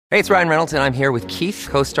Hey, it's Ryan Reynolds, and I'm here with Keith,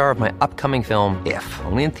 co-star of my upcoming film, If,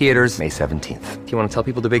 only in theaters May 17th. Do you want to tell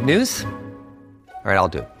people the big news? All right, I'll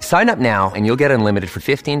do it. Sign up now and you'll get unlimited for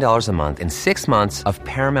 $15 a month and 6 months of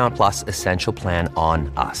Paramount Plus Essential Plan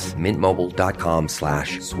on us.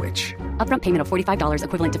 MintMobile.com/switch. Upfront payment of $45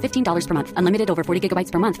 equivalent to $15 per month. Unlimited over 40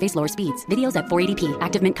 gigabytes per month. Face lower speeds. Videos at 480p.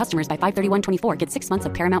 Active Mint customers by 531.24 get 6 months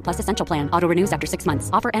of Paramount Plus Essential Plan. Auto renews after 6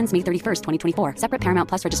 months. Offer ends May 31st, 2024. Separate Paramount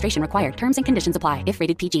Plus registration required. Terms and conditions apply if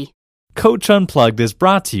rated PG. Coach Unplugged is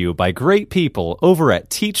brought to you by great people over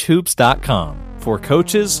at TeachHoops.com. For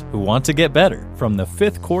coaches who want to get better. From the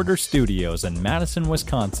Fifth Quarter Studios in Madison,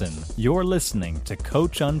 Wisconsin, you're listening to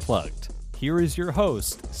Coach Unplugged. Here is your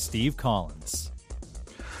host, Steve Collins.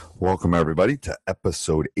 Welcome, everybody, to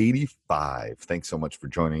episode 85. Thanks so much for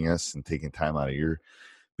joining us and taking time out of your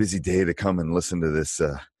busy day to come and listen to this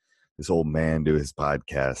old man do his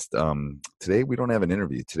podcast. Today, we don't have an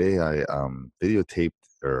interview. Today, I videotaped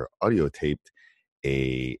or audio taped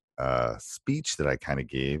a speech that I kind of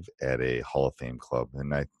gave at a Hall of Fame club,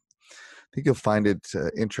 and I think you'll find it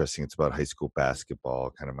interesting. It's about high school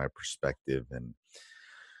basketball, kind of my perspective and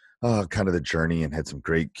kind of the journey, and had some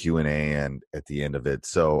great Q&A and at the end of it.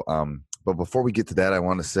 So, but before we get to that, I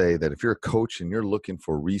want to say that if you're a coach and you're looking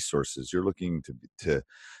for resources, you're looking to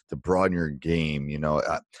broaden your game. You know,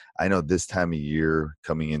 I know this time of year,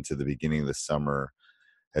 coming into the beginning of the summer,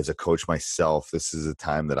 as a coach myself, this is a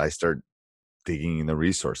time that I start digging in the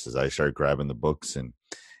resources. I start grabbing the books and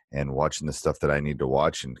watching the stuff that I need to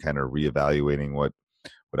watch and kind of reevaluating what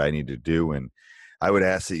I need to do. And I would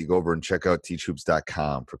ask that you go over and check out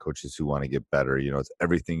teachhoops.com for coaches who want to get better. You know, it's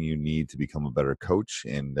everything you need to become a better coach,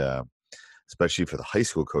 and especially for the high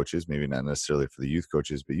school coaches, maybe not necessarily for the youth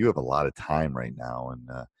coaches, but you have a lot of time right now. And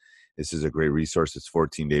this is a great resource. It's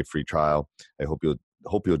 14-day free trial. I hope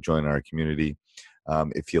you'll join our community.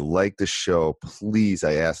 If you like the show, please,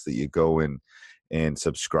 I ask that you go in and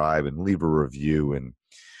subscribe and leave a review. And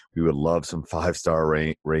we would love some 5-star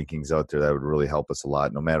rankings out there. That would really help us a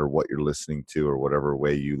lot, no matter what you're listening to or whatever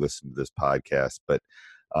way you listen to this podcast. But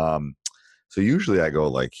so usually I go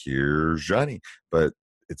like, here's Johnny, but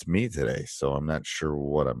it's me today, so I'm not sure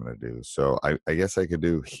what I'm going to do. So I guess I could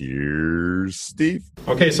do, here's Steve.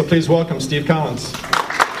 Okay, so please welcome Steve Collins.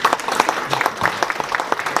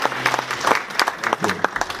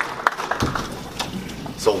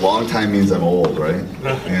 So long time means I'm old, right?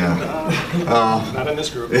 Yeah. Not in this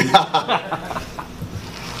group.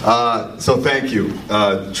 So thank you.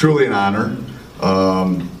 Truly an honor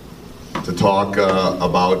to talk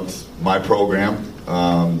about my program.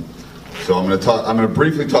 So I'm going to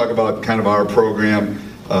briefly talk about kind of our program.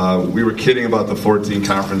 We were kidding about the 14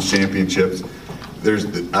 conference championships.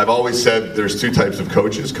 I've always said there's two types of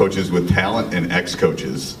coaches: coaches with talent and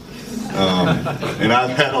ex-coaches. And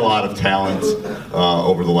I've had a lot of talent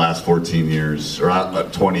over the last 14 years, or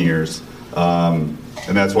 20 years. And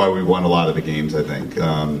that's why we won a lot of the games, I think.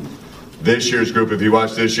 This year's group, if you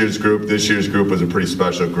watch this year's group was a pretty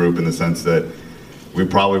special group in the sense that we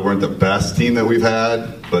probably weren't the best team that we've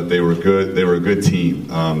had, but they were good. They were a good team.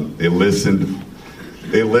 They listened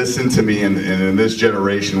to me, and in this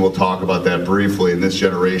generation, we'll talk about that briefly. In this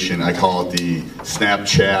generation, I call it the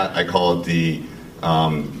Snapchat. I call it the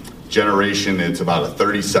generation. It's about a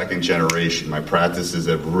 30-second generation. My practices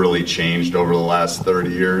have really changed over the last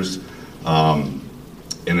 30 years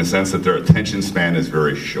in the sense that their attention span is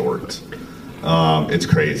very short. It's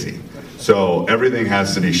crazy. So everything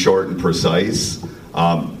has to be short and precise.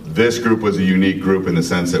 This group was a unique group in the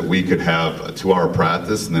sense that we could have a 2-hour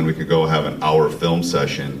practice and then we could go have an hour film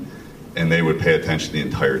session, and they would pay attention the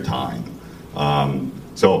entire time.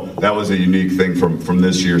 So that was a unique thing from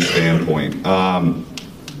this year's standpoint.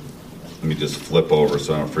 Let me just flip over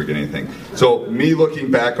so I don't forget anything. So me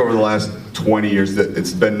looking back over the last 20 years,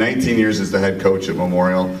 it's been 19 years as the head coach at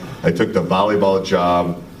Memorial. I took the volleyball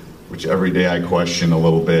job, which every day I question a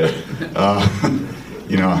little bit.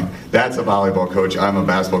 You know, that's a volleyball coach. I'm a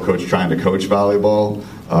basketball coach trying to coach volleyball.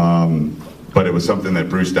 But it was something that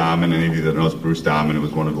Bruce Dahman, any of you that knows Bruce Dahman, it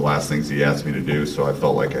was one of the last things he asked me to do, so I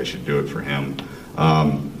felt like I should do it for him.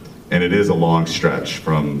 And it is a long stretch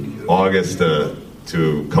from August to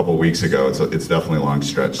a couple weeks ago. It's definitely a long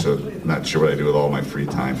stretch, so I'm not sure what I do with all my free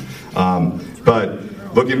time. But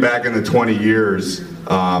looking back in the 20 years,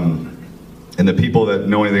 and the people that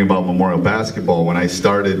know anything about Memorial basketball, when I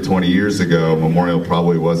started 20 years ago, Memorial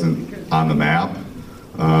probably wasn't on the map.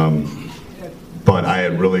 But I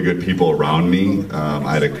had really good people around me.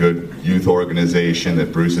 I had a good youth organization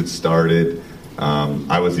that Bruce had started.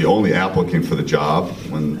 I was the only applicant for the job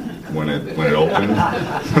when it opened.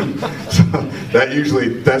 So that's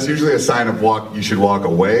usually a sign of you should walk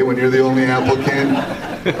away when you're the only applicant.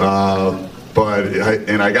 But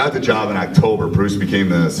I got the job in October. Bruce became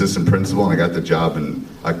the assistant principal, and I got the job in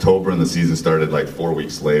October, and the season started like 4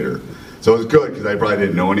 weeks later. So it was good because I probably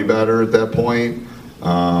didn't know any better at that point.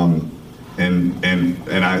 And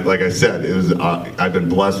I, like I said, it was I've been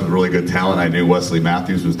blessed with really good talent. I knew Wesley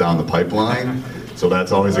Matthews was down the pipeline, so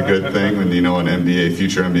that's always a good thing when you know an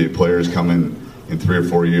future NBA player is coming in 3 or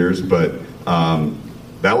 4 years. But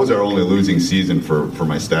that was our only losing season for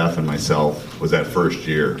my staff and myself, was that first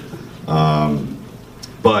year.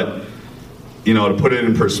 But to put it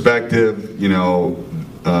in perspective,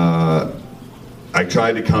 I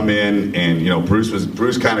tried to come in, and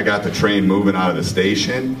Bruce kind of got the train moving out of the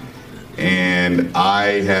station, and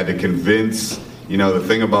I had to convince. The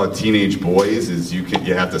thing about teenage boys is you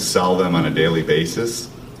have to sell them on a daily basis.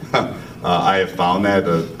 I have found that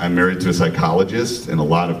I'm married to a psychologist, and a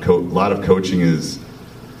lot of coaching is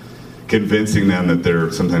convincing them that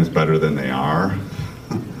they're sometimes better than they are.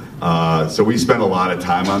 So we spent a lot of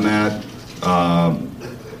time on that.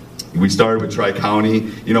 We started with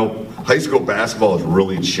Tri-County. High school basketball has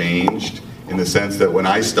really changed in the sense that when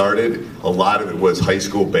I started, a lot of it was high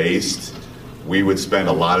school based. We would spend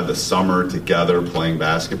a lot of the summer together playing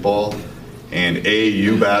basketball. And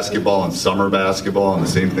AAU basketball and summer basketball, and the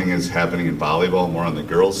same thing is happening in volleyball, more on the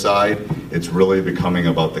girls' side. It's really becoming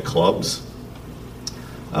about the clubs.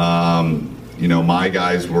 My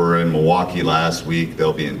guys were in Milwaukee last week.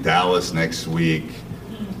 They'll be in Dallas next week.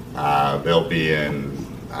 They'll be in,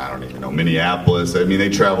 I don't even know, Minneapolis. I mean, they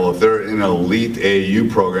travel. If they're in an elite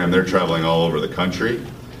AAU program, they're traveling all over the country.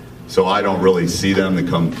 So I don't really see them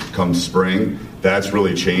come spring. That's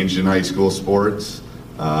really changed in high school sports.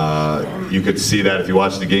 You could see that if you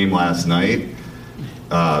watched the game last night.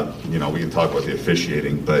 We can talk about the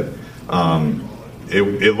officiating, but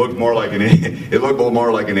it looked more like an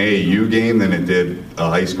AAU game than it did a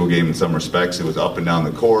high school game in some respects. It was up and down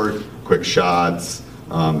the court, quick shots.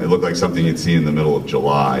 It looked like something you'd see in the middle of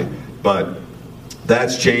July. But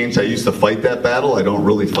that's changed. I used to fight that battle. I don't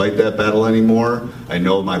really fight that battle anymore. I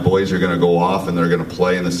know my boys are going to go off and they're going to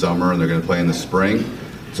play in the summer and they're going to play in the spring.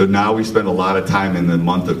 So now we spend a lot of time in the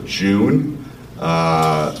month of June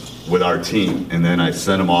with our team. And then I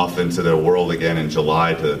send them off into their world again in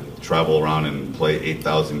July to travel around and play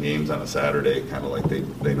 8,000 games on a Saturday, kind of like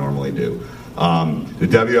they normally do. The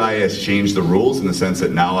WIA has changed the rules in the sense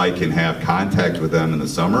that now I can have contact with them in the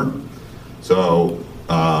summer. So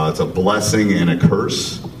it's a blessing and a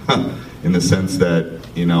curse in the sense that,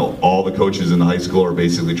 all the coaches in the high school are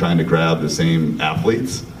basically trying to grab the same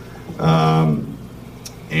athletes.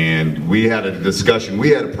 And we had a discussion.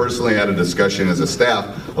 Personally had a discussion as a staff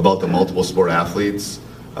about the multiple sport athletes.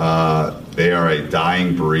 They are a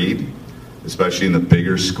dying breed, especially in the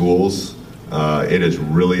bigger schools. It is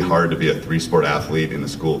really hard to be a 3-sport athlete in the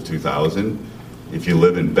school of 2,000. If you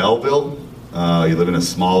live in Belleville, you live in a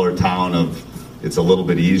smaller town it's a little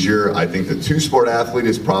bit easier. I think the 2-sport athlete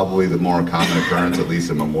is probably the more common occurrence, at least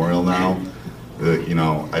in Memorial now.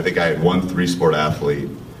 I think I had one 3-sport athlete.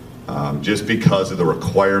 Just because of the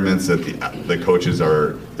requirements that the coaches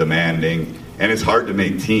are demanding. And it's hard to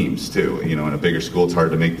make teams, too. In a bigger school, it's hard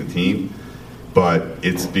to make the team. But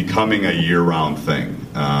it's becoming a year-round thing,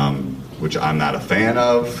 which I'm not a fan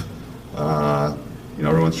of.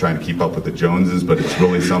 Everyone's trying to keep up with the Joneses, but it's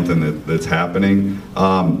really something that's happening.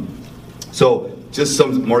 So just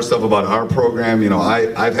some more stuff about our program.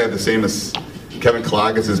 I've had the same as Kevin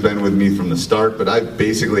Kalagas has been with me from the start, but I've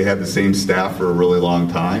basically had the same staff for a really long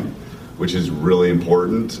time, which is really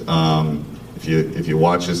important. If you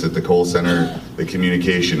watch us at the Kohl Center, the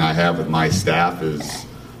communication I have with my staff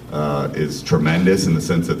is tremendous in the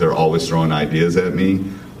sense that they're always throwing ideas at me.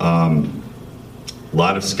 A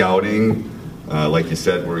lot of scouting, like you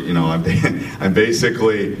said, I'm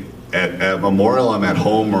basically at Memorial. I'm at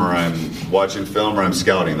home, or I'm watching film, or I'm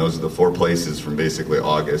scouting. Those are the 4 places from basically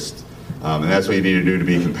August. And that's what you need to do to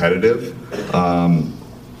be competitive.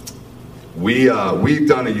 We've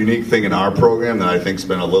done a unique thing in our program that I think's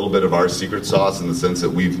been a little bit of our secret sauce, in the sense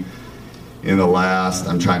that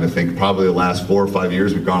I'm trying to think, probably the last 4 or 5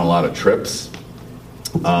 years, we've gone on a lot of trips.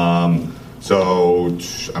 So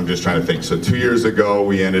I'm just trying to think. So 2 years ago,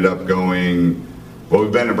 we ended up going,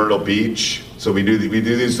 we've been to Myrtle Beach. So we do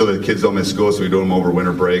these so that kids don't miss school, so we do them over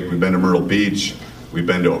winter break. We've been to Myrtle Beach. We've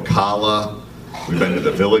been to Ocala. We've been to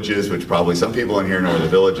the Villages, which probably some people in here know where the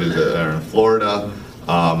Villages are in Florida.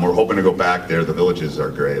 We're hoping to go back there. The Villages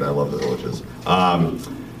are great. I love the Villages.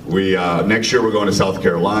 Next year we're going to South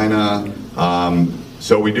Carolina.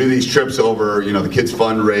 So we do these trips over, the kids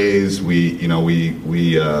fundraise. We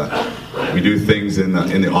do things in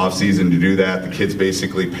the off season to do that. The kids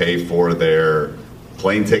basically pay for their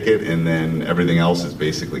plane ticket, and then everything else is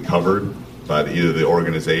basically covered by either the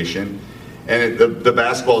organization. And the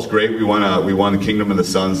basketball is great. We won the Kingdom of the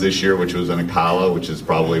Suns this year, which was in Ocala, which is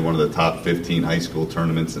probably one of the top 15 high school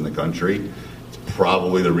tournaments in the country. It's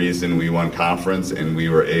probably the reason we won conference and we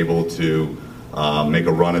were able to make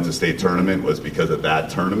a run at the state tournament was because of that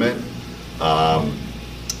tournament.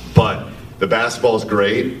 But the basketball is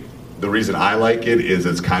great. The reason I like it is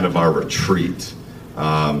it's kind of our retreat.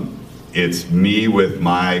 It's me with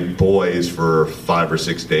my boys for 5 or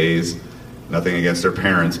 6 days. Nothing against their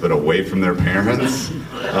parents, but away from their parents.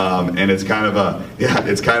 And it's kind of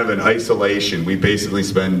an isolation. We basically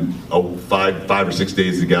spend 5 or 6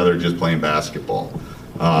 days together just playing basketball.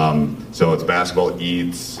 So it's basketball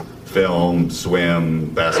eats, film,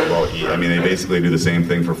 swim, basketball eat. I mean, they basically do the same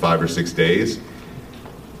thing for 5 or 6 days.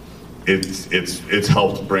 It's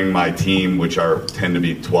helped bring my team, which tend to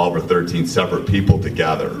be 12 or 13 separate people,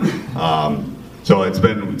 together. So it's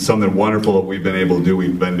been something wonderful that we've been able to do.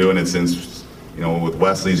 We've been doing it since, with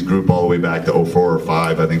Wesley's group all the way back to 04 or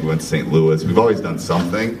 05. I think we went to St. Louis. We've always done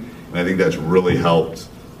something, and I think that's really helped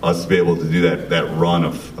us to be able to do that run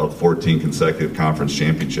of 14 consecutive conference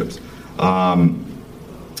championships.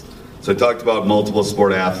 So I talked about multiple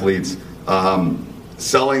sport athletes.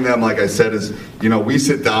 Selling them, like I said, is, we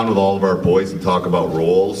sit down with all of our boys and talk about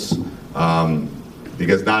roles.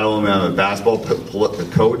 Because not only am I a basketball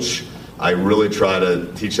coach, I really try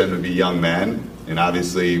to teach them to be young men. And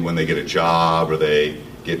obviously when they get a job or they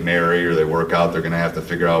get married or they work out, they're going to have to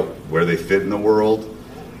figure out where they fit in the world.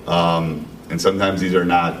 And sometimes these are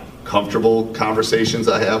not comfortable conversations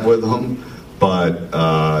I have with them. But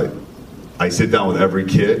I sit down with every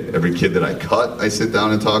kid that I cut, I sit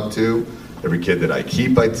down and talk to. Every kid that I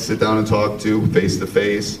keep, I sit down and talk to face to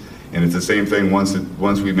face. And it's the same thing once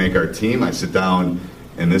we make our team, I sit down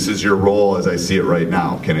and this is your role as I see it right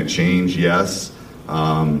now. Can it change? Yes.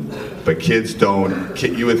 But kids don't,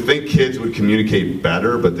 you would think kids would communicate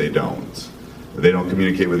better, but they don't. They don't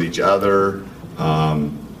communicate with each other.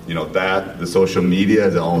 The social media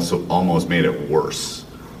has also almost made it worse.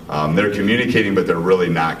 They're communicating, but they're really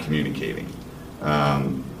not communicating.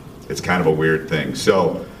 It's kind of a weird thing.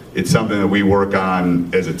 So it's something that we work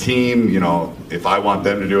on as a team. If I want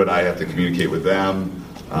them to do it, I have to communicate with them.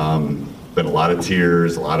 Been a lot of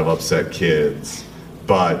tears, a lot of upset kids,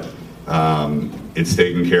 but it's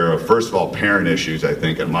taking care of, first of all, parent issues, I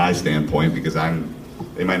think, in my standpoint, because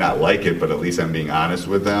they might not like it, but at least I'm being honest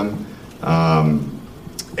with them.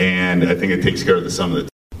 And I think it takes care of some of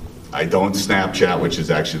the. I don't Snapchat, which is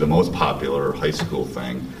actually the most popular high school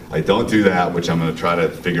thing. I don't do that, which I'm going to try to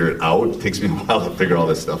figure it out. It takes me a while to figure all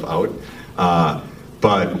this stuff out.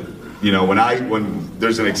 But when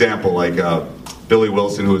there's an example like Billy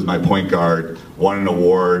Wilson, who was my point guard, won an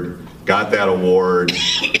award, got that award,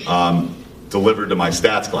 delivered to my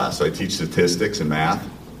stats class. So I teach statistics and math.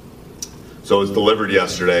 So it was delivered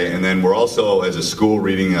yesterday, and then we're also, as a school,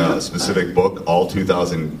 reading a specific book. All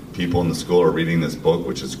 2,000 people in the school are reading this book,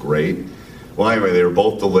 which is great. Well, anyway, they were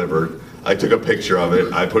both delivered. I took a picture of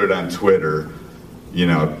it. I put it on Twitter.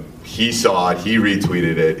 He saw it. He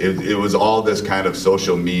retweeted it. It was all this kind of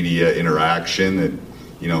social media interaction that,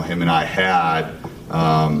 him and I had.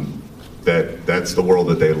 That's the world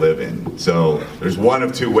that they live in. So there's one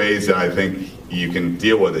of two ways that I think you can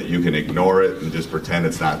deal with it. You can ignore it and just pretend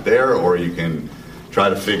it's not there, or you can try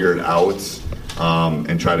to figure it out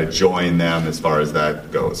and try to join them as far as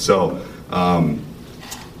that goes. So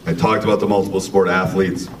I talked about the multiple sport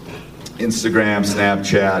athletes, Instagram,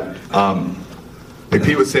 Snapchat. Like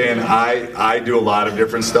Pete was saying, I do a lot of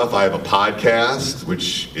different stuff. I have a podcast,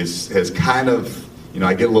 which has kind of,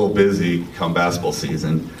 I get a little busy come basketball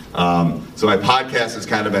season. So my podcast has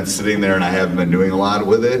kind of been sitting there and I haven't been doing a lot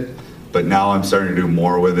with it, but now I'm starting to do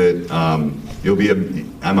more with it.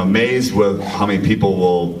 I'm amazed with how many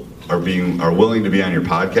people are willing to be on your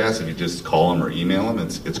podcast if you just call them or email them.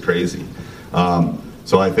 It's crazy.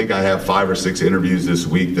 So I think I have 5 or 6 interviews this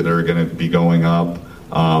week that are going to be going up.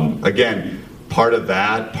 Again, part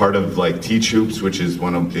of like Teach Hoops, which is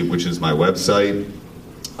my website.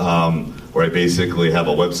 Where I basically have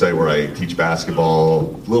a website where I teach basketball,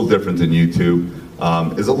 a little different than YouTube,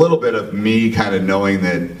 is a little bit of me kind of knowing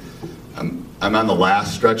that I'm on the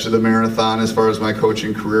last stretch of the marathon as far as my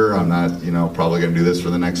coaching career. I'm not, probably going to do this for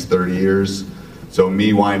the next 30 years. So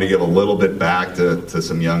me wanting to give a little bit back to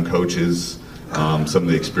some young coaches, some of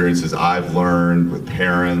the experiences I've learned with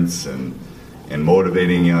parents and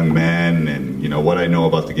motivating young men and, what I know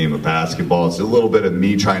about the game of basketball. It's a little bit of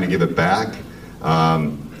me trying to give it back.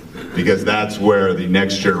 Because that's where the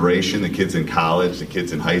next generation, the kids in college, the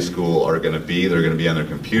kids in high school are going to be. They're going to be on their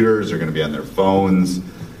computers, they're going to be on their phones,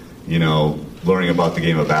 learning about the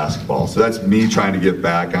game of basketball. So that's me trying to get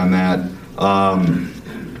back on that.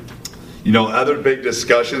 Other big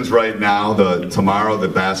discussions right now, tomorrow the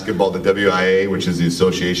basketball, the WIA, which is the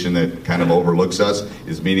association that kind of overlooks us,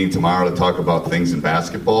 is meeting tomorrow to talk about things in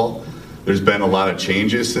basketball. There's been a lot of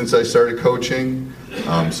changes since I started coaching.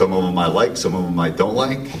 Some of them I like, some of them I don't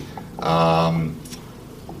like.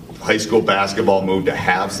 High school basketball moved to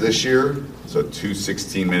halves this year, so 2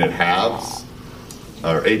 16-minute halves,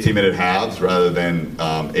 or 18-minute halves rather than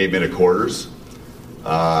 8-minute quarters.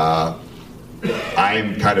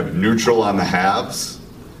 I'm kind of neutral on the halves.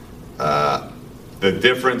 The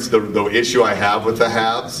difference, the issue I have with the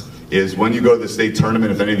halves is when you go to the state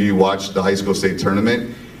tournament, if any of you watched the high school state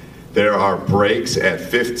tournament, there are breaks at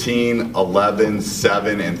 15, 11,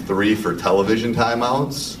 7, and 3 for television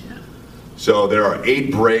timeouts. So there are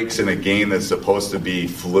 8 breaks in a game that's supposed to be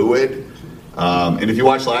fluid. And if you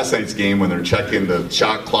watch last night's game when they're checking the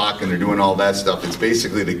shot clock and they're doing all that stuff, it's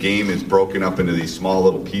basically the game is broken up into these small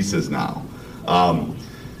little pieces now. I'm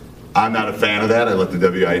not a fan of that. I let the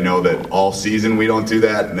WI know that all season we don't do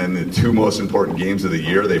that. And then the 2 most important games of the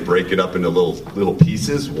year, they break it up into little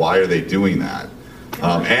pieces. Why are they doing that?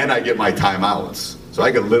 And I get my timeouts. So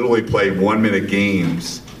I could literally play 1-minute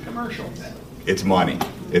games. Commercial. It's money.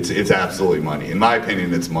 It's absolutely money. In my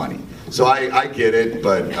opinion, it's money. So I get it,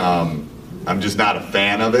 but I'm just not a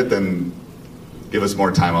fan of it. Then give us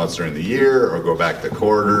more timeouts during the year or go back to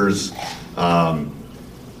quarters.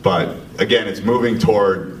 But again, it's moving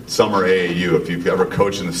toward summer AAU. If you've ever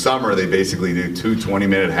coached in the summer, they basically do 2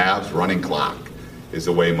 20-minute halves. Running clock is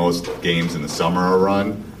the way most games in the summer are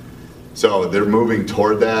run. So they're moving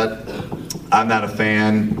toward that. I'm not a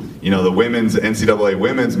fan. The NCAA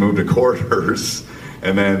women's moved to quarters,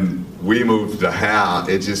 and then we moved to half.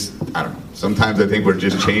 It's just, I don't know. Sometimes I think we're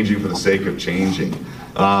just changing for the sake of changing.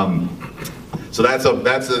 So that's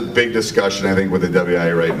a big discussion, I think, with the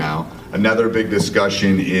WIA right now. Another big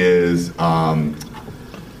discussion is the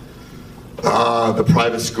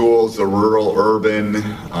private schools, the rural, urban.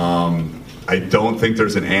 I don't think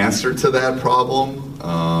there's an answer to that problem.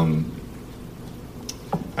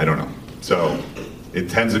 I don't know. So it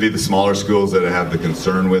tends to be the smaller schools that have the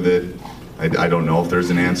concern with it. I don't know if there's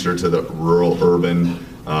an answer to the rural, urban.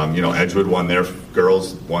 Edgewood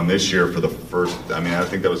girls won this year for the first, I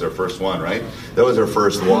think that was their first one, right? That was their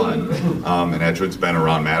first one. And Edgewood's been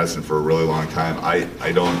around Madison for a really long time.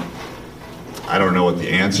 I don't know what the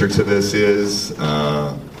answer to this is.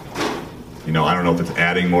 I don't know if it's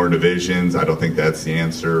adding more divisions. I don't think that's the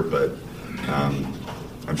answer, but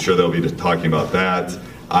I'm sure they'll be talking about that.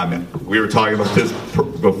 We were talking about this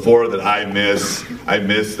before that I miss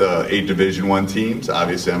 8 Division I teams.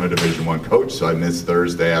 Obviously, I'm a Division I coach, so I miss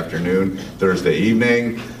Thursday afternoon, Thursday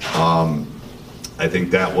evening. I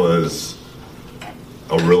think that was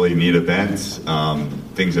a really neat event.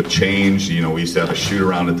 Things have changed. We used to have a shoot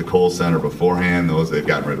around at the Kohl Center beforehand. They've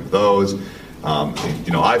gotten rid of those.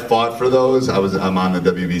 I fought for those. I'm on the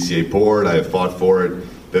WBCA board. I have fought for it.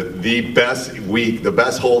 The best week, the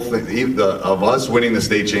best whole thing of us winning the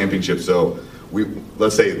state championship. So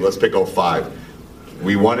let's pick 05.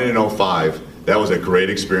 We won it in 05. That was a great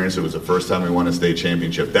experience. It was the first time we won a state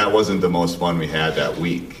championship. That wasn't the most fun we had that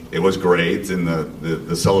week. It was great, and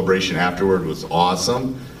the celebration afterward was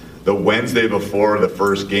awesome. The Wednesday before the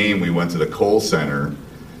first game, we went to the Kohl Center.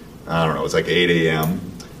 I don't know, it was like 8 a.m.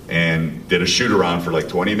 and did a shoot around for like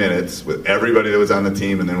 20 minutes with everybody that was on the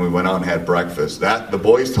team, and then we went out and had breakfast. The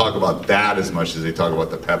boys talk about that as much as they talk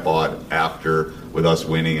about the pep odd after with us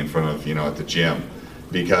winning in front of, at the gym.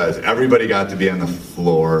 Because everybody got to be on the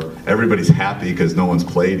floor. Everybody's happy because no one's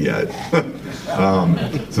played yet.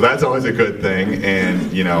 So that's always a good thing,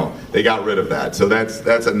 and they got rid of that. So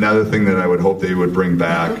that's another thing that I would hope they would bring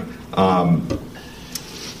back.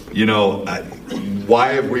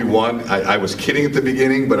 Why have we won? I was kidding at the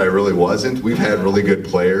beginning, but I really wasn't. We've had really good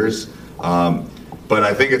players, but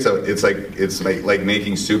I think it's like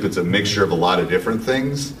making soup. It's a mixture of a lot of different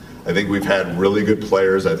things. I think we've had really good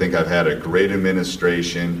players. I think I've had a great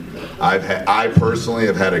administration. I personally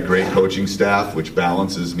have had a great coaching staff, which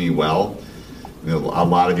balances me well. A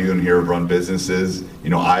lot of you in here have run businesses.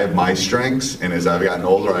 I have my strengths, and as I've gotten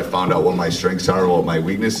older, I found out what my strengths are, what my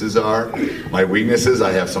weaknesses are. My weaknesses,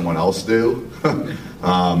 I have someone else do.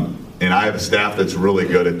 And I have a staff that's really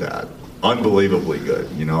good at that. Unbelievably good.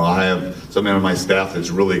 I have someone on my staff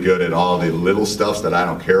that's really good at all the little stuffs that I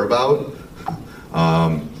don't care about.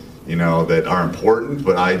 That are important,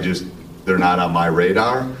 but they're not on my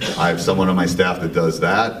radar. I have someone on my staff that does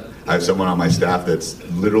that. I have someone on my staff that's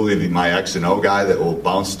literally my X and O guy that will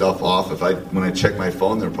bounce stuff off. When I check my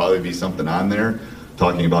phone, there'll probably be something on there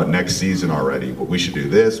talking about next season already. But we should do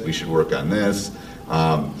this. We should work on this.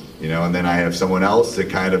 And then I have someone else that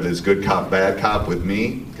kind of is good cop, bad cop with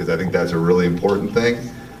me, because I think that's a really important thing.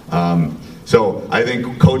 So I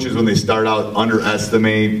think coaches, when they start out,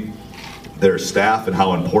 underestimate their staff and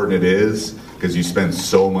how important it is, because you spend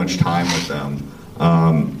so much time with them.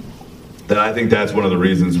 That I think that's one of the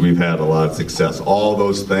reasons we've had a lot of success. All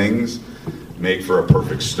those things make for a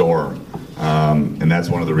perfect storm, and that's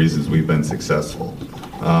one of the reasons we've been successful.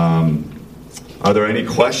 Are there any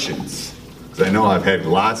questions? Because I know I've had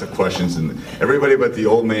lots of questions, and everybody but the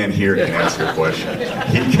old man here can ask a question.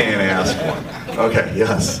 He can't ask one. Okay,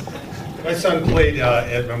 yes. My son played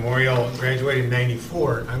at Memorial, graduated in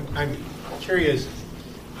 '94. I'm curious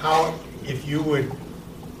how, if you would...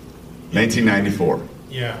 1994.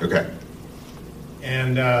 Yeah. Okay.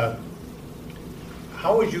 And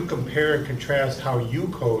how would you compare and contrast how you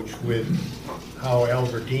coach with how Al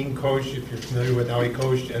Verdeen coached, if you're familiar with how he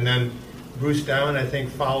coached, and then Bruce Down, I think,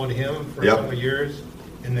 followed him for a couple of years,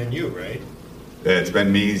 and then you, right? It's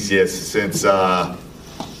been me, yes, since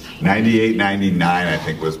 98, 99, I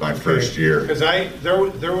think, was my first year. Because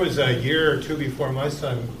there was a year or two before my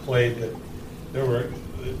son played that there were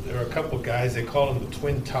a couple of guys, they called them the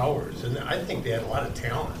Twin Towers, and I think they had a lot of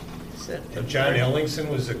talent. And John Ellingson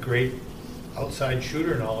was a great outside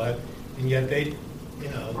shooter and all that, and yet they,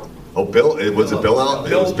 Oh, Bill! It was Bill.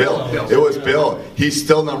 It was Bill. It was Bill. He's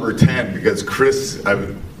still number 10 because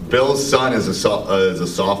Bill's son is a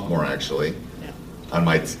sophomore actually. Was on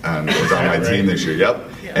my team this year. Yep.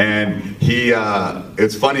 And he,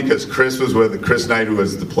 it's funny because Chris Knight, who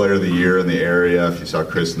was the player of the year in the area. If you saw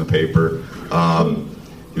Chris in the paper,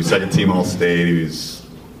 he was second team All State. He was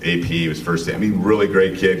AP. He was first team. I mean, really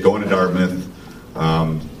great kid. Going to Dartmouth.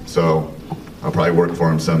 So I'll probably work for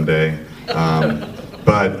him someday.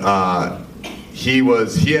 But he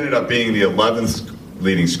ended up being the 11th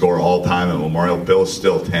leading scorer all time at Memorial. Bill's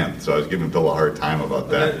still 10th, so I was giving Bill a hard time about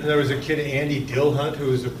that. And there was a kid, Andy Dillhunt, who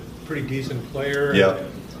was a pretty decent player. Yep.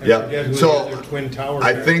 Yep. So Twin Towers.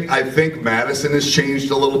 I think Madison has changed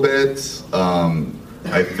a little bit.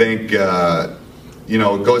 I think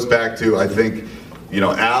it goes back to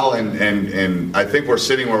Al and I think we're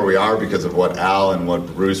sitting where we are because of what Al and what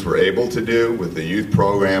Bruce were able to do with the youth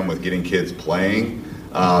program, with getting kids playing.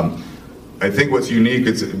 I think what's unique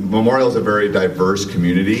is Memorial is a very diverse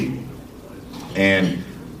community, and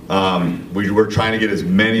we're trying to get as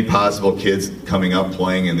many possible kids coming up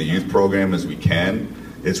playing in the youth program as we can.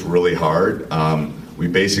 It's really hard. We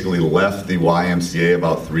basically left the YMCA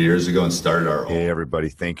about 3 years ago and started our own. Hey everybody,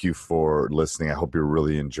 thank you for listening. I hope you're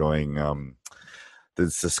really enjoying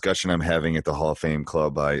this discussion I'm having at the Hall of Fame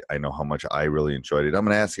Club. I know how much I really enjoyed it. I'm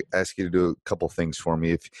going to ask you to do a couple things for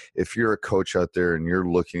me. If you're a coach out there and you're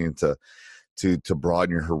looking to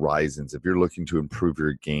broaden your horizons, if you're looking to improve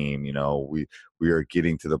your game, we are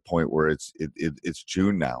getting to the point where it's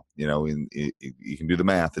June now. You can do the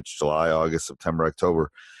math. It's July, August, September, October.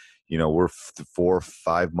 We're 4 or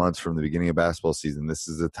 5 months from the beginning of basketball season. This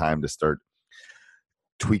is the time to start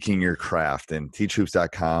tweaking your craft, and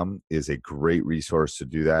teachhoops.com is a great resource to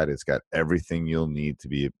do that. It's got everything you'll need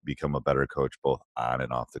to become a better coach, both on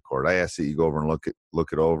and off the court. I ask that you go over and look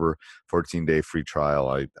it over. 14-day free trial.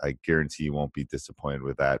 I guarantee you won't be disappointed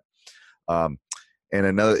with that. And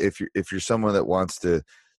another, if you're someone that wants to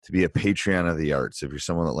be a Patreon of the arts, if you're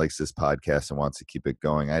someone that likes this podcast and wants to keep it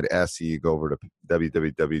going, I'd ask you to go over to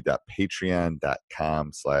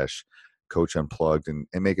www.patreon.com/Coach Unplugged and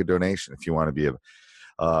make a donation if you want to be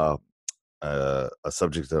a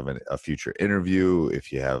subject of a future interview,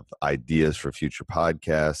 if you have ideas for future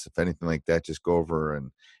podcasts, if anything like that, just go over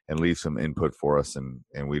and leave some input for us, and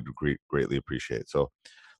we'd greatly appreciate it. So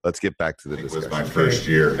let's get back to the discussion. It was my first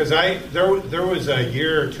year. Because there was a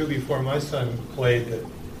year or two before my son played that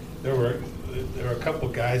there were a couple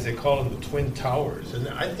of guys, they called them the Twin Towers, and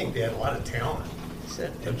I think they had a lot of talent.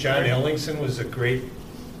 And John Ellingson was a great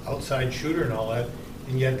outside shooter and all that,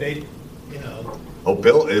 and yet they, Oh,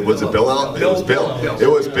 Bill! It was Bill. It was Bill. It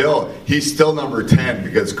was Bill. He's still number 10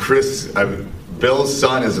 because Bill's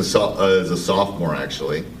son is a sophomore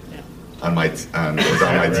actually. Was on my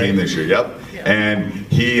team this year. Yep. And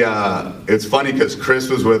he, it's funny because Chris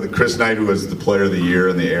Knight, who was the player of the year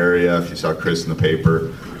in the area. If you saw Chris in the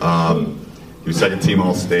paper, he was second team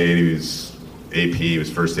All State. He was AP. He was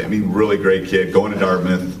first team. I mean, really great kid. Going to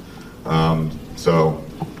Dartmouth. So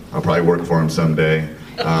I'll probably work for him someday.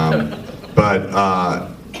 But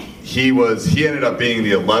he ended up being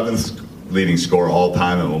the 11th leading scorer all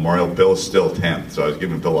time at Memorial. Bill's still 10th, so I was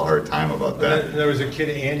giving Bill a hard time about that. And there was a kid,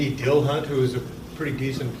 Andy Dillhunt, who was a pretty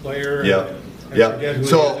decent player. Yep. I forget who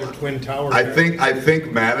the other Twin Towers. I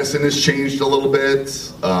think Madison has changed a little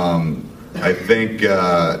bit. I think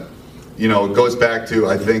it goes back to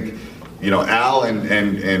Al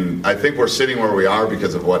and I think we're sitting where we are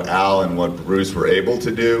because of what Al and what Bruce were able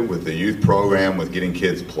to do with the youth program, with getting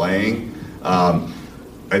kids playing.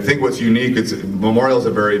 I think what's unique is Memorial is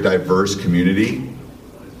a very diverse community,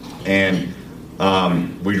 and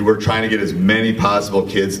we're trying to get as many possible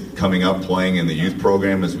kids coming up playing in the youth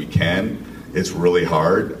program as we can. It's really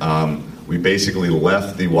hard. We basically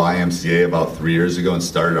left the YMCA about 3 years ago and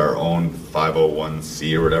started our own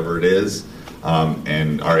 501c or whatever it is.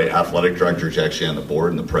 And our athletic director is actually on the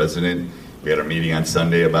board and the president. We had a meeting on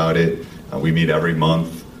Sunday about it. We meet every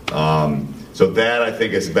month. So that I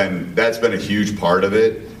think that's been a huge part of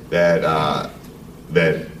it, that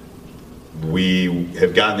we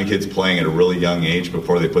have gotten the kids playing at a really young age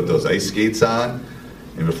before they put those ice skates on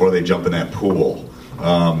and before they jump in that pool.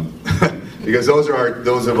 Because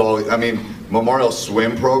Memorial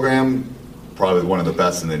swim program, probably one of the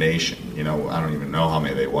best in the nation. I don't even know how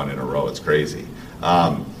many they won in a row. It's crazy.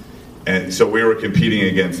 And so we were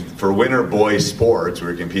competing for winter boys sports, we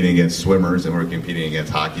were competing against swimmers and we were competing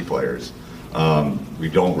against hockey players. We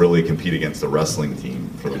don't really compete against the wrestling team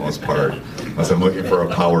for the most part, unless I'm looking for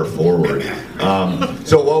a power forward.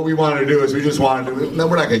 So what we wanted to do is we're not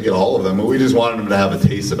going to get all of them, but we just wanted them to have a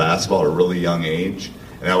taste of basketball at a really young age.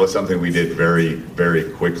 And that was something we did very, very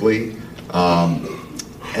quickly. And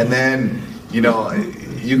then, you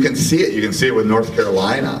can see it. You can see it with North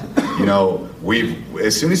Carolina.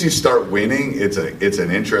 As soon as you start winning, it's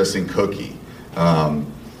an interesting cookie.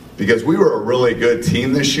 Because we were a really good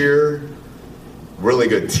team this year. Really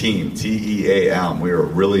good team, T-E-A-M. We were a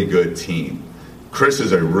really good team. Chris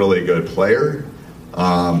is a really good player.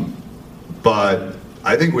 But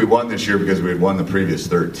I think we won this year because we had won the previous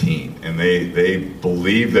 13. And they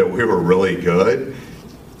believed that we were really good.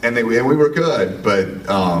 And we were good, but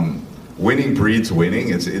winning breeds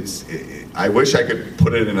winning. I wish I could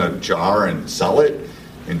put it in a jar and sell it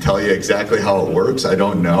and tell you exactly how it works. I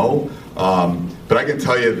don't know. But I can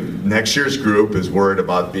tell you next year's group is worried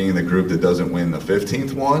about being the group that doesn't win the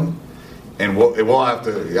 15th one. And it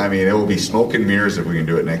will be smoke and mirrors if we can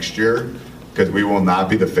do it next year, because we will not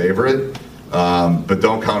be the favorite. But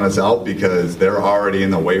don't count us out, because they're already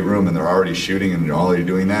in the weight room and they're already shooting and they're already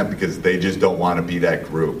doing that because they just don't want to be that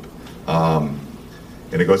group. And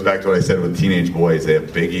it goes back to what I said with teenage boys. They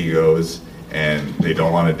have big egos and they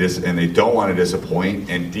don't want to disappoint.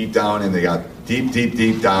 And deep down, and they got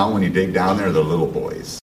deep down, when you dig down there, they're little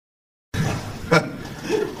boys.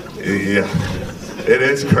 Yeah, it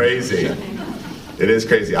is crazy. It is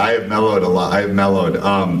crazy. I have mellowed a lot.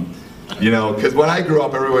 Because when I grew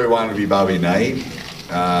up, everybody wanted to be Bobby Knight.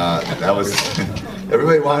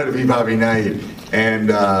 Everybody wanted to be Bobby Knight.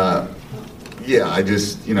 And I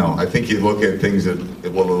think you look at things with a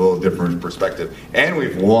little different perspective. And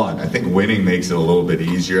we've won. I think winning makes it a little bit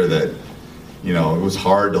easier. That, it was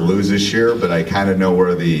hard to lose this year, but I kind of know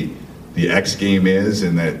where the X game is,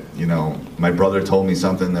 and that, my brother told me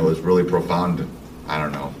something that was really profound, I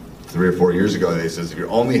don't know, 3 or 4 years ago. He says, if you're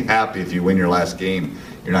only happy if you win your last game,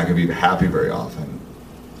 you're not going to be happy very often.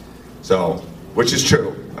 So, which is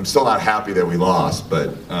true. I'm still not happy that we lost,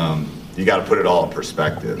 but you got to put it all in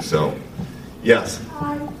perspective. So, yes.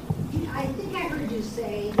 I think I heard you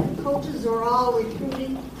say that coaches are all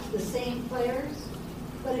recruiting the same players.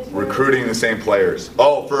 But if Recruiting the same players.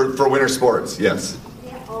 Oh, for winter sports, yes.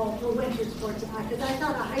 Yeah, for winter sports. Because I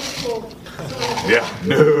thought a high school. Yeah,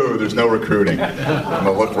 no, there's no recruiting. I'm going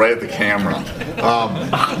to look right at the camera.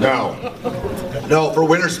 No, for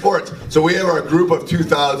winter sports. So we have our group of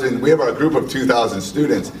 2,000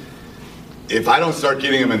 students. If I don't start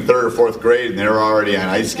getting them in 3rd or 4th grade and they're already on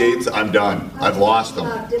ice skates, I'm done. I've lost them.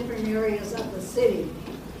 About different areas of the city.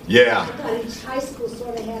 Yeah. I thought each high school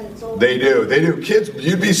sort of had its own. They do. Kids,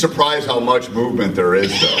 you'd be surprised how much movement there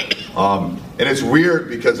is, though. And it's weird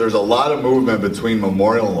because there's a lot of movement between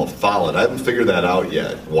Memorial and La Follette. I haven't figured that out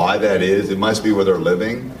yet, why that is. It must be where they're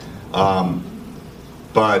living. No,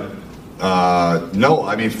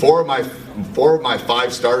 I mean, four of my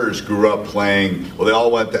 5 starters grew up playing. Well, they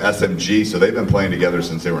all went to SMG, so they've been playing together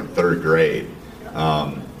since they were in 3rd grade.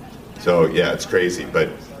 So yeah, it's crazy, but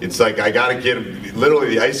it's like I got to get them. Literally,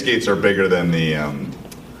 the ice skates are bigger than the.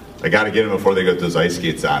 I got to get them before they get those ice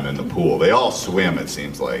skates on in the pool. They all swim, it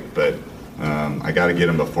seems like, but I got to get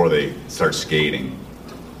them before they start skating.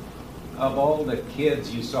 Of all the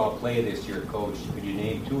kids you saw play this year, Coach, could you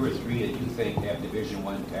name 2 or 3 that you think have Division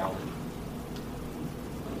I talent?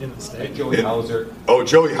 in the state. Joey Hauser. Oh,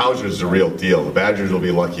 Joey Hauser is the real deal. The Badgers will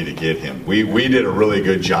be lucky to get him. We did a really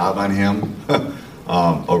good job on him.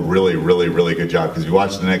 A really, really, really good job. Because we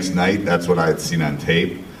watched the next night, that's what I had seen on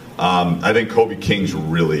tape. I think Kobe King's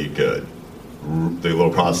really good. The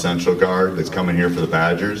little cross central guard that's coming here for the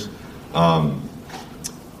Badgers.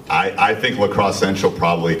 I think La Crosse Central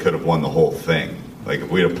probably could have won the whole thing. Like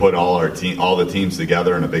if we had put all the teams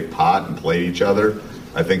together in a big pot and played each other,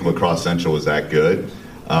 I think La Crosse Central was that good.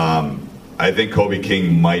 I think Kobe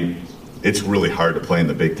King might. It's really hard to play in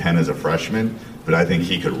the Big Ten as a freshman, but I think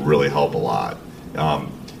he could really help a lot.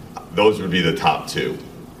 Those would be the top two,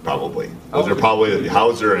 probably. Those are probably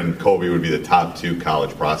Hauser and Kobe would be the top two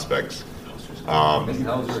college prospects. Isn't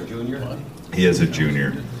Hauser a junior? He is a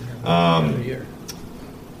junior.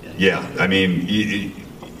 Yeah, I mean,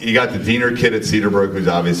 you got the Diener kid at Cedarburg, who's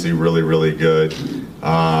obviously really, really good.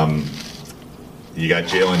 You got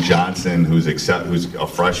Jalen Johnson, who's a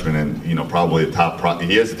freshman and probably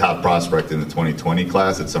he is the top prospect in the 2020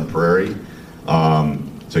 class at Sun Prairie.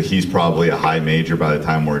 So he's probably a high major by the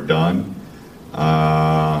time we're done.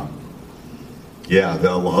 A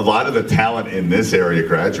lot of the talent in this area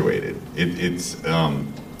graduated. It's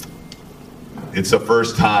the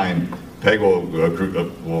first time. Peg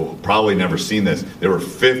will probably never seen this.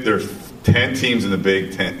 There's 10 teams in the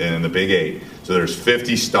Big 8, so there's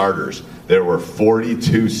 50 starters. There were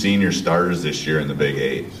 42 senior starters this year in the Big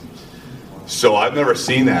 8. So I've never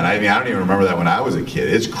seen that. I mean, I don't even remember that when I was a kid.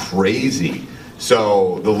 It's crazy.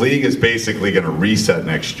 So the league is basically going to reset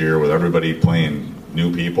next year with everybody playing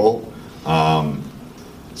new people. I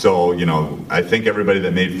think everybody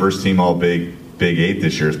that made first team all Big 8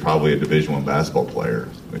 this year is probably a Division I basketball player,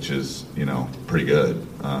 which is, pretty good.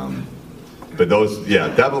 But those,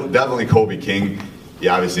 definitely Kobe King.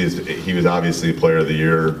 He was obviously player of the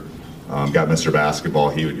year. Got Mr. Basketball.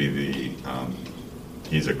 He would be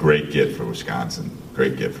he's a great get for Wisconsin.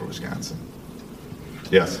 Great get for Wisconsin.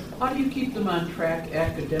 Yes. How do you keep them on track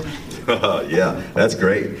academically? Yeah, that's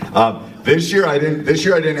great. This year I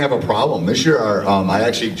didn't have a problem. This year I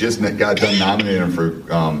actually just got done nominating for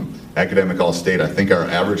Academic All-State. I think our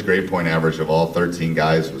average grade point average of all 13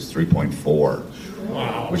 guys was 3.4.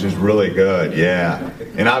 Wow. Which is really good, yeah.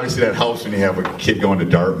 And obviously that helps when you have a kid going to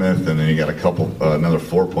Dartmouth and then you got another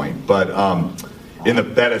 4 point. But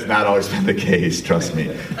that has not always been the case, trust me.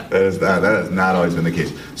 That has not always been the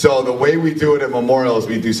case. So the way we do it at Memorial is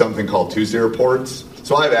we do something called Tuesday reports.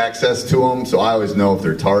 So I have access to them, so I always know if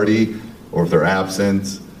they're tardy or if they're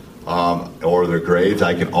absent or their grades.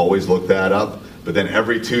 I can always look that up. But then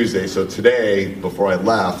every Tuesday, so today, before I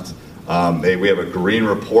left, we have a green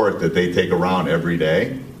report that they take around every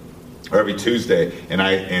day, or every Tuesday,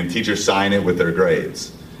 and teachers sign it with their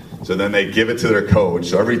grades. So then they give it to their coach.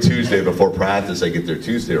 So every Tuesday before practice, I get their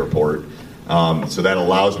Tuesday report. So that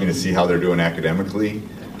allows me to see how they're doing academically.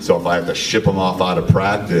 So if I have to ship them off out of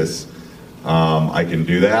practice, I can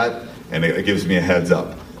do that, and it gives me a heads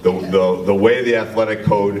up. The way the athletic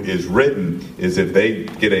code is written is if they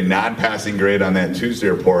get a non-passing grade on that Tuesday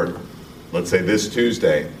report, let's say this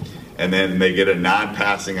Tuesday, and then they get a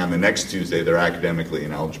non-passing on the next Tuesday, they're academically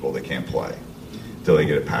ineligible. They can't play until they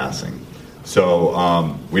get a passing.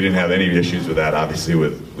 So we didn't have any issues with that, obviously,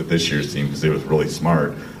 with this year's team because they was really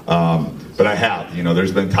smart. But I have.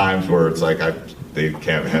 There's been times where it's like they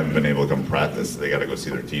haven't been able to come practice. They got to go see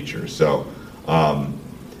their teachers. So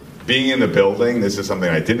being in the building, this is something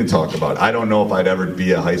I didn't talk about. I don't know if I'd ever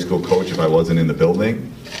be a high school coach if I wasn't in the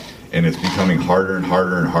building. And it's becoming harder and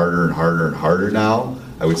harder and harder and harder and harder now.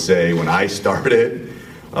 I would say when I started, it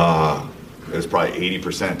was probably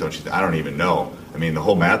 80%, don't you? I don't even know. I mean, the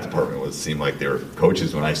whole math department seemed like they were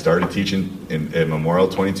coaches when I started teaching at Memorial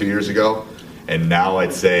 22 years ago. And now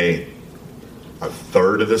I'd say a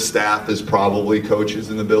third of the staff is probably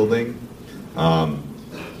coaches in the building.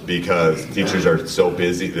 Because teachers are so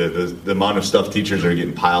busy. The amount of stuff teachers are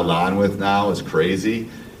getting piled on with now is crazy,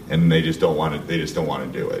 and they just don't want to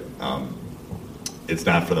do it. It's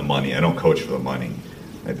not for the money. I don't coach for the money.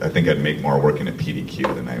 I think I'd make more working at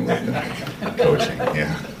PDQ than I would coaching.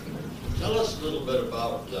 Yeah. Tell us a little bit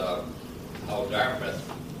about how Dartmouth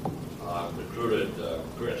recruited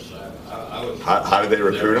Chris. How did they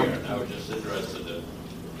recruit him? I was just interested in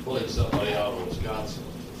pulling somebody out of Wisconsin.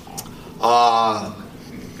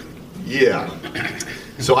 Yeah.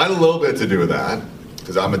 So I had a little bit to do with that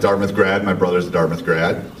because I'm a Dartmouth grad. My brother's a Dartmouth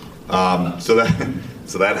grad. So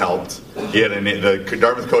that helped. The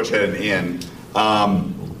Dartmouth coach had an in.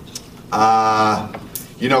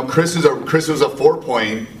 Chris was a 4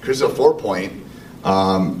 point. Chris is a 4 point.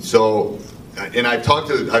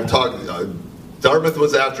 Dartmouth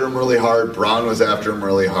was after him really hard. Brown was after him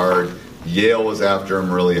really hard. Yale was after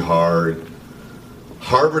him really hard.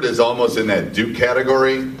 Harvard is almost in that Duke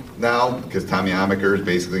category now because Tommy Amaker is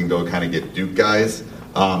basically going to go kind of get Duke guys.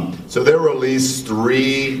 So there were at least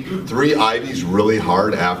three Ivies really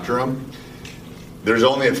hard after him. There's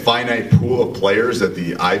only a finite pool of players that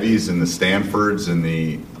the Ivies and the Stanfords and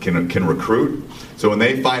the can recruit. So when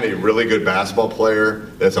they find a really good basketball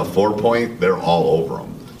player that's a 4-point, they're all over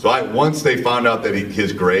him. So once they found out that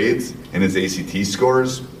his grades and his ACT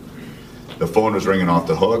scores, the phone was ringing off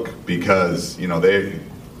the hook because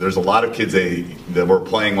there's a lot of kids that were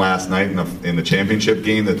playing last night in the championship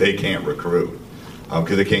game that they can't recruit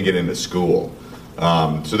because they can't get into school.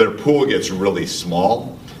 So their pool gets really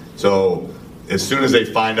small. So as soon as they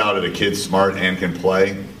find out that a kid's smart and can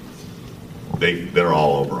play, they're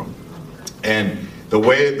all over them. And the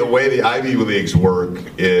way the Ivy Leagues work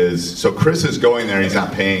is, so Chris is going there and he's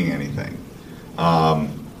not paying anything.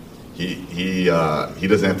 He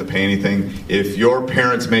doesn't have to pay anything. If your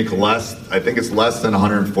parents make less, I think it's less than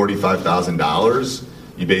 $145,000,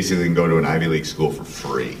 you basically can go to an Ivy League school for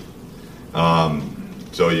free.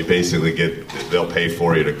 So you basically they'll pay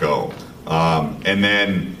for you to go. And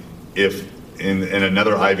then in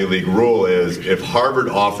another Ivy League rule is if Harvard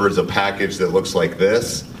offers a package that looks like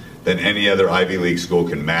this, then any other Ivy League school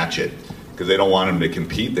can match it because they don't want them to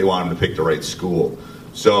compete. They want them to pick the right school.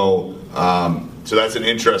 So that's an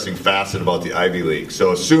interesting facet about the Ivy League.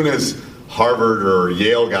 So as soon as Harvard or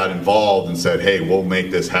Yale got involved and said, hey, we'll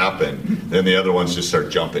make this happen, then the other ones just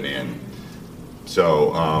start jumping in.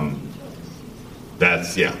 So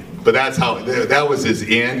but that's how, that was his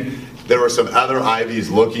in. There were some other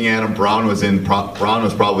Ivies looking at him. Brown was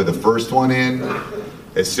probably the first one in.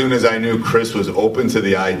 As soon as I knew Chris was open to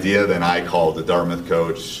the idea, then I called the Dartmouth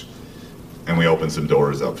coach, and we opened some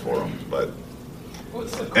doors up for him. But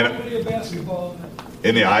what's the quality of basketball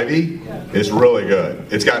in the Ivy? Yeah. It's really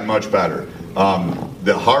good. It's gotten much better.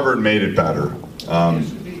 The Harvard made it better.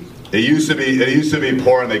 It used to be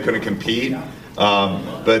poor and they couldn't compete.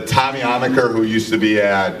 But Tommy Amaker, who used to be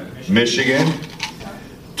at Michigan,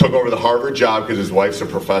 took over the Harvard job because his wife's a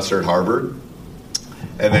professor at Harvard.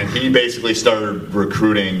 And then he basically started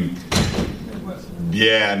recruiting,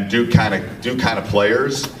 and Duke kind of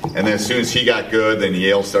players. And then as soon as he got good, then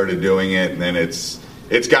Yale started doing it, and then it's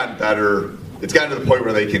gotten better. It's gotten to the point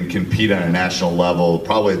where they can compete on a national level,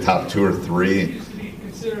 probably the top 2 or 3. It used to be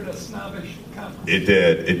considered a snobbish conference. It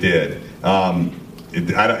did.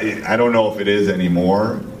 I don't know if it is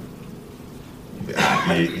anymore,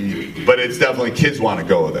 but it's definitely kids want to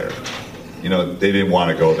go there. They didn't want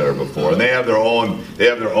to go there before, and they have their own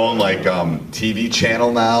like TV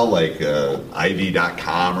channel now, like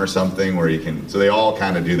Ivy.com or something, where you can. So they all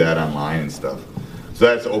kind of do that online and stuff. So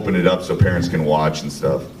that's opened it up so parents can watch and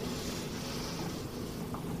stuff.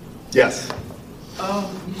 Yes.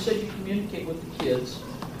 You said you communicate with the kids.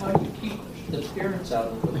 How do you keep the parents out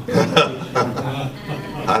of it?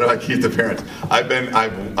 How do I keep the parents?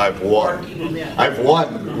 I've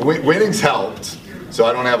won. Winning's helped. So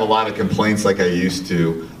I don't have a lot of complaints like I used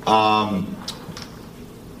to.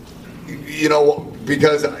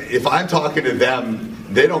 Because if I'm talking to them,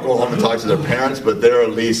 they don't go home and talk to their parents, but they're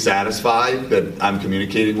at least satisfied that I'm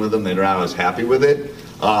communicating with them. They're not always happy with it.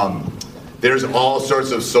 There's all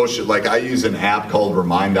sorts of social, like I use an app called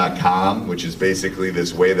Remind.com, which is basically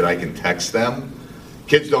this way that I can text them.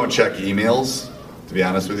 Kids don't check emails, to be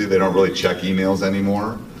honest with you. They don't really check emails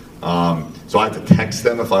anymore. So I have to text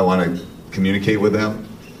them if I want to communicate with them.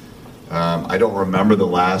 I don't remember the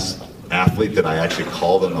last athlete that I actually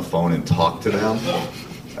called on the phone and talked to them.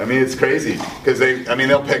 I mean, it's crazy because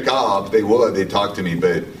they'll pick up, they talk to me,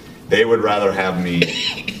 but they would rather have me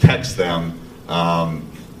text them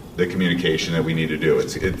the communication that we need to do.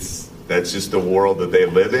 That's just the world that they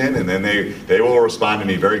live in, and then they will respond to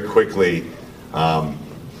me very quickly.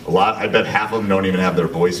 I bet half of them don't even have their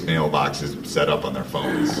voicemail boxes set up on their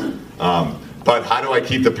phones. But how do I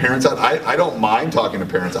keep the parents out? I don't mind talking to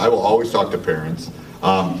parents. I will always talk to parents.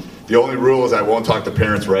 The only rule is I won't talk to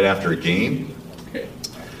parents right after a game.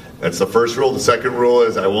 That's the first rule. The second rule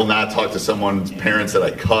is I will not talk to someone's parents that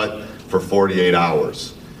I cut for 48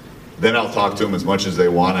 hours. Then I'll talk to them as much as they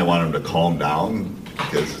want. I want them to calm down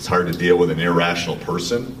because it's hard to deal with an irrational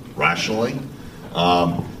person rationally.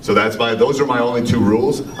 So those are my only 2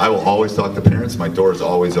 rules. I will always talk to parents. My door is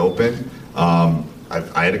always open. I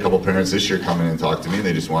had a couple parents this year come in and talk to me.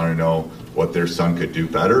 They just wanted to know what their son could do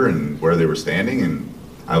better and where they were standing, and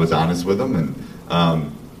I was honest with them. And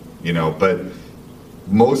but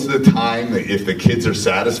most of the time, if the kids are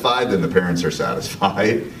satisfied, then the parents are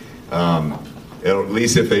satisfied. At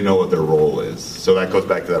least if they know what their role is. So that goes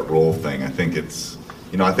back to that role thing. I think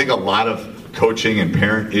I think a lot of coaching and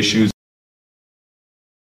parent issues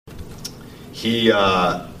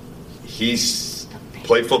he's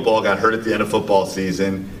played football, got hurt at the end of football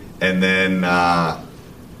season, and then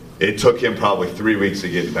it took him probably 3 weeks to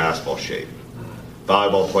get in basketball shape.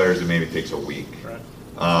 Volleyball players, it maybe takes a week.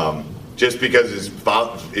 Just because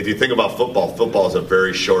if you think about football is a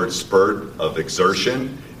very short spurt of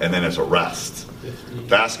exertion, and then it's a rest.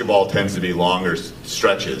 Basketball tends to be longer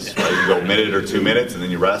stretches. Right? You go a minute or 2 minutes, and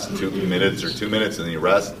then you rest. 2 minutes or 2 minutes, and then you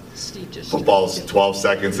rest. Football's 12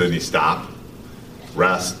 seconds, and you stop,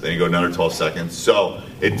 rest, then you go another 12 seconds. So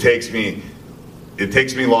it takes me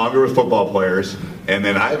longer with football players, and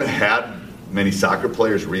then I haven't had many soccer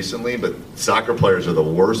players recently, but soccer players are the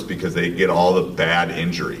worst because they get all the bad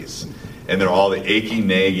injuries, and they're all the achy,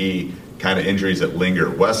 naggy kind of injuries that linger.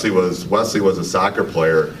 Wesley was a soccer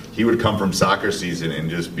player. He would come from soccer season and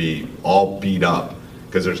just be all beat up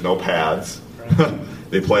because there's no pads.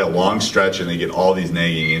 They play a long stretch and they get all these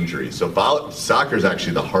nagging injuries. So soccer is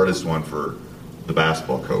actually the hardest one for the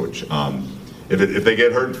basketball coach. If they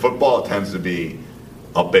get hurt in football, it tends to be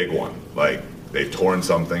a big one, like they've torn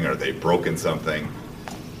something or they've broken something,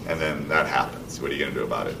 and then that happens. What are you going to do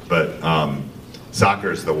about it? But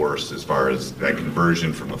soccer is the worst as far as that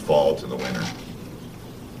conversion from the fall to the winter.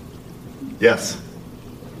 Yes?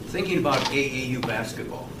 Thinking about AAU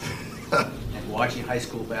basketball and watching high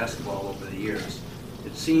school basketball over the years,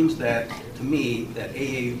 it seems that, to me, that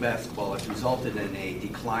AAU basketball has resulted in a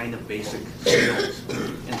decline of basic skills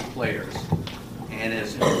in the players and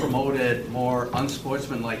has promoted more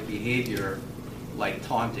unsportsmanlike behavior like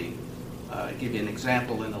taunting. I'll give you an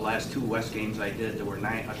example. In the last 2 West games I did, there were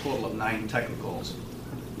a total of 9 technicals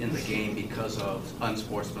in the game because of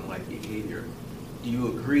unsportsmanlike behavior. Do you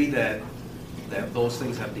agree that those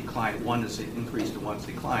things have declined? One is increased and one's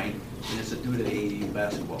declined, and is it due to AAU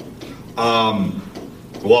basketball?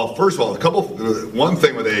 Well, first of all, one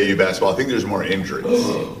thing with AAU basketball, I think there's more injuries.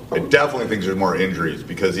 I definitely think there's more injuries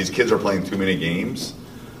because these kids are playing too many games.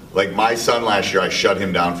 Like my son last year, I shut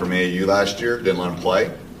him down from AAU last year, didn't let him play.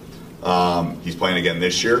 He's playing again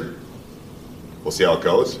this year. We'll see how it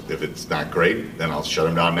goes. If it's not great, then I'll shut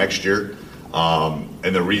him down next year.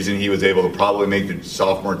 And the reason he was able to probably make the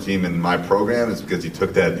sophomore team in my program is because he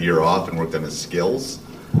took that year off and worked on his skills.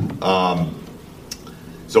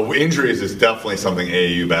 So injuries is definitely something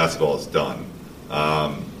AAU basketball has done.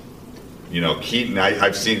 Keaton,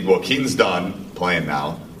 I've seen, Keaton's done playing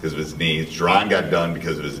now because of his knees. Jerron got done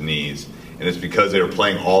because of his knees. And it's because they were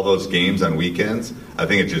playing all those games on weekends. I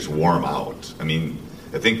think it just wore him out. I mean,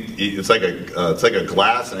 I think it's like a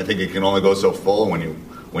glass, and I think it can only go so full.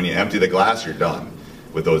 When you empty the glass, you're done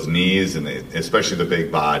with those knees and especially the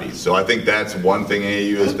big bodies. So I think that's one thing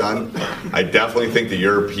AAU has done. I definitely think the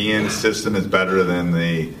European system is better than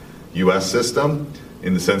the U.S. system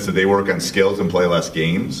in the sense that they work on skills and play less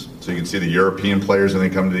games. So you can see the European players when they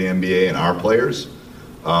come to the NBA and our players.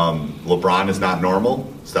 LeBron is not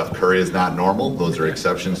normal. Steph Curry is not normal. Those are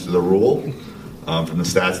exceptions to the rule. From the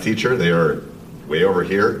stats teacher, they are way over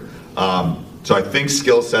here. So I think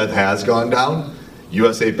skill set has gone down.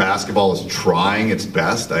 USA Basketball is trying its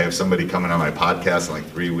best. I have somebody coming on my podcast in like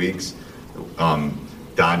 3 weeks, Don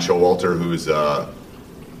Showalter, who's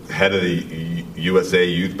head of the USA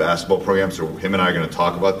Youth Basketball Program. So him and I are going to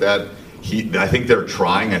talk about that. I think they're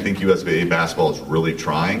trying. I think USA Basketball is really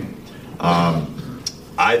trying.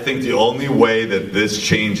 I think the only way that this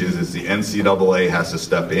changes is the NCAA has to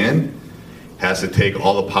step in, has to take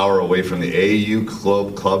all the power away from the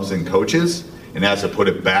AAU clubs and coaches, and has to put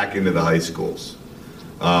it back into the high schools.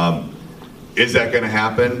 Is that going to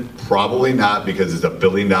happen? Probably not, because it's a $1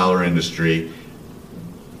 billion industry.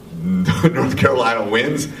 North Carolina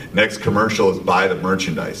wins. Next commercial is buy the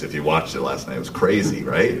merchandise. If you watched it last night, it was crazy,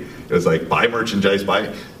 right? It was like buy merchandise,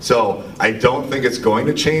 buy. So I don't think it's going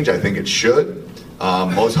to change. I think it should.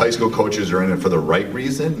 Most high school coaches are in it for the right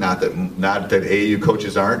reason. Not that AAU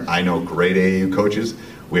coaches aren't. I know great AAU coaches.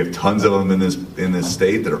 We have tons of them in this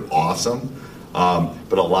state that are awesome.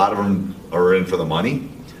 But a lot of them are in for the money.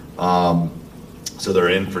 So they're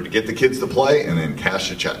in to get the kids to play and then cash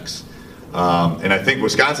the checks. And I think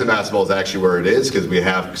Wisconsin basketball is actually where it is because we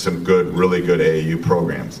have some really good AAU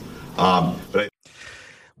programs.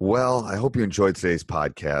 Well, I hope you enjoyed today's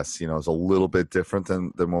podcast. It's a little bit different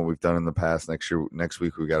than what we've done in the past. Next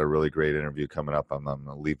week, we got a really great interview coming up. I'm going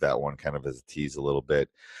to leave that one kind of as a tease a little bit.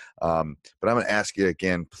 But I'm going to ask you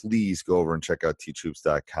again, please go over and check out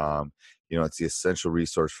teachhoops.com. It's the essential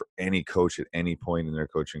resource for any coach at any point in their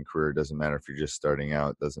coaching career. It doesn't matter if you're just starting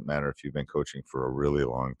out. It doesn't matter if you've been coaching for a really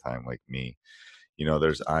long time like me.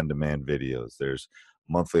 There's on-demand videos. There's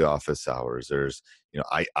monthly office hours. There's,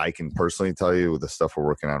 I can personally tell you the stuff we're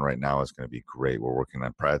working on right now is going to be great. We're working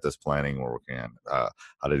on practice planning. We're working on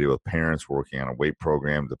how to deal with parents. We're working on a weight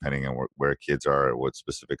program depending on where kids are at what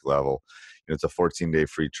specific level. It's a 14-day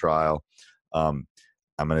free trial. I'm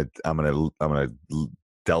gonna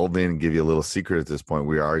delve in and give you a little secret at this point.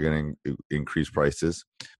 We are going to increase prices.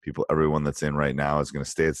 Everyone that's in right now is going to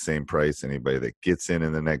stay at the same price. Anybody that gets in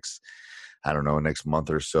the next, next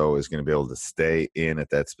month or so is going to be able to stay in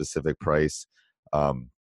at that specific price.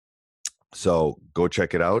 So go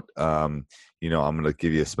check it out. I'm going to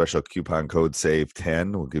give you a special coupon code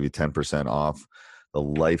SAVE10. We'll give you 10% off the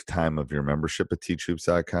lifetime of your membership at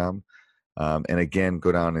teachhoops.com. And again,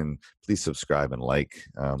 go down and please subscribe and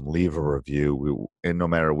leave a review. And no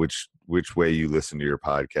matter which way you listen to your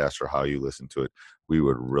podcast or how you listen to it, we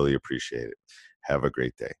would really appreciate it. Have a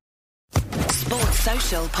great day. Sports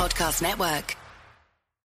Social Podcast Network.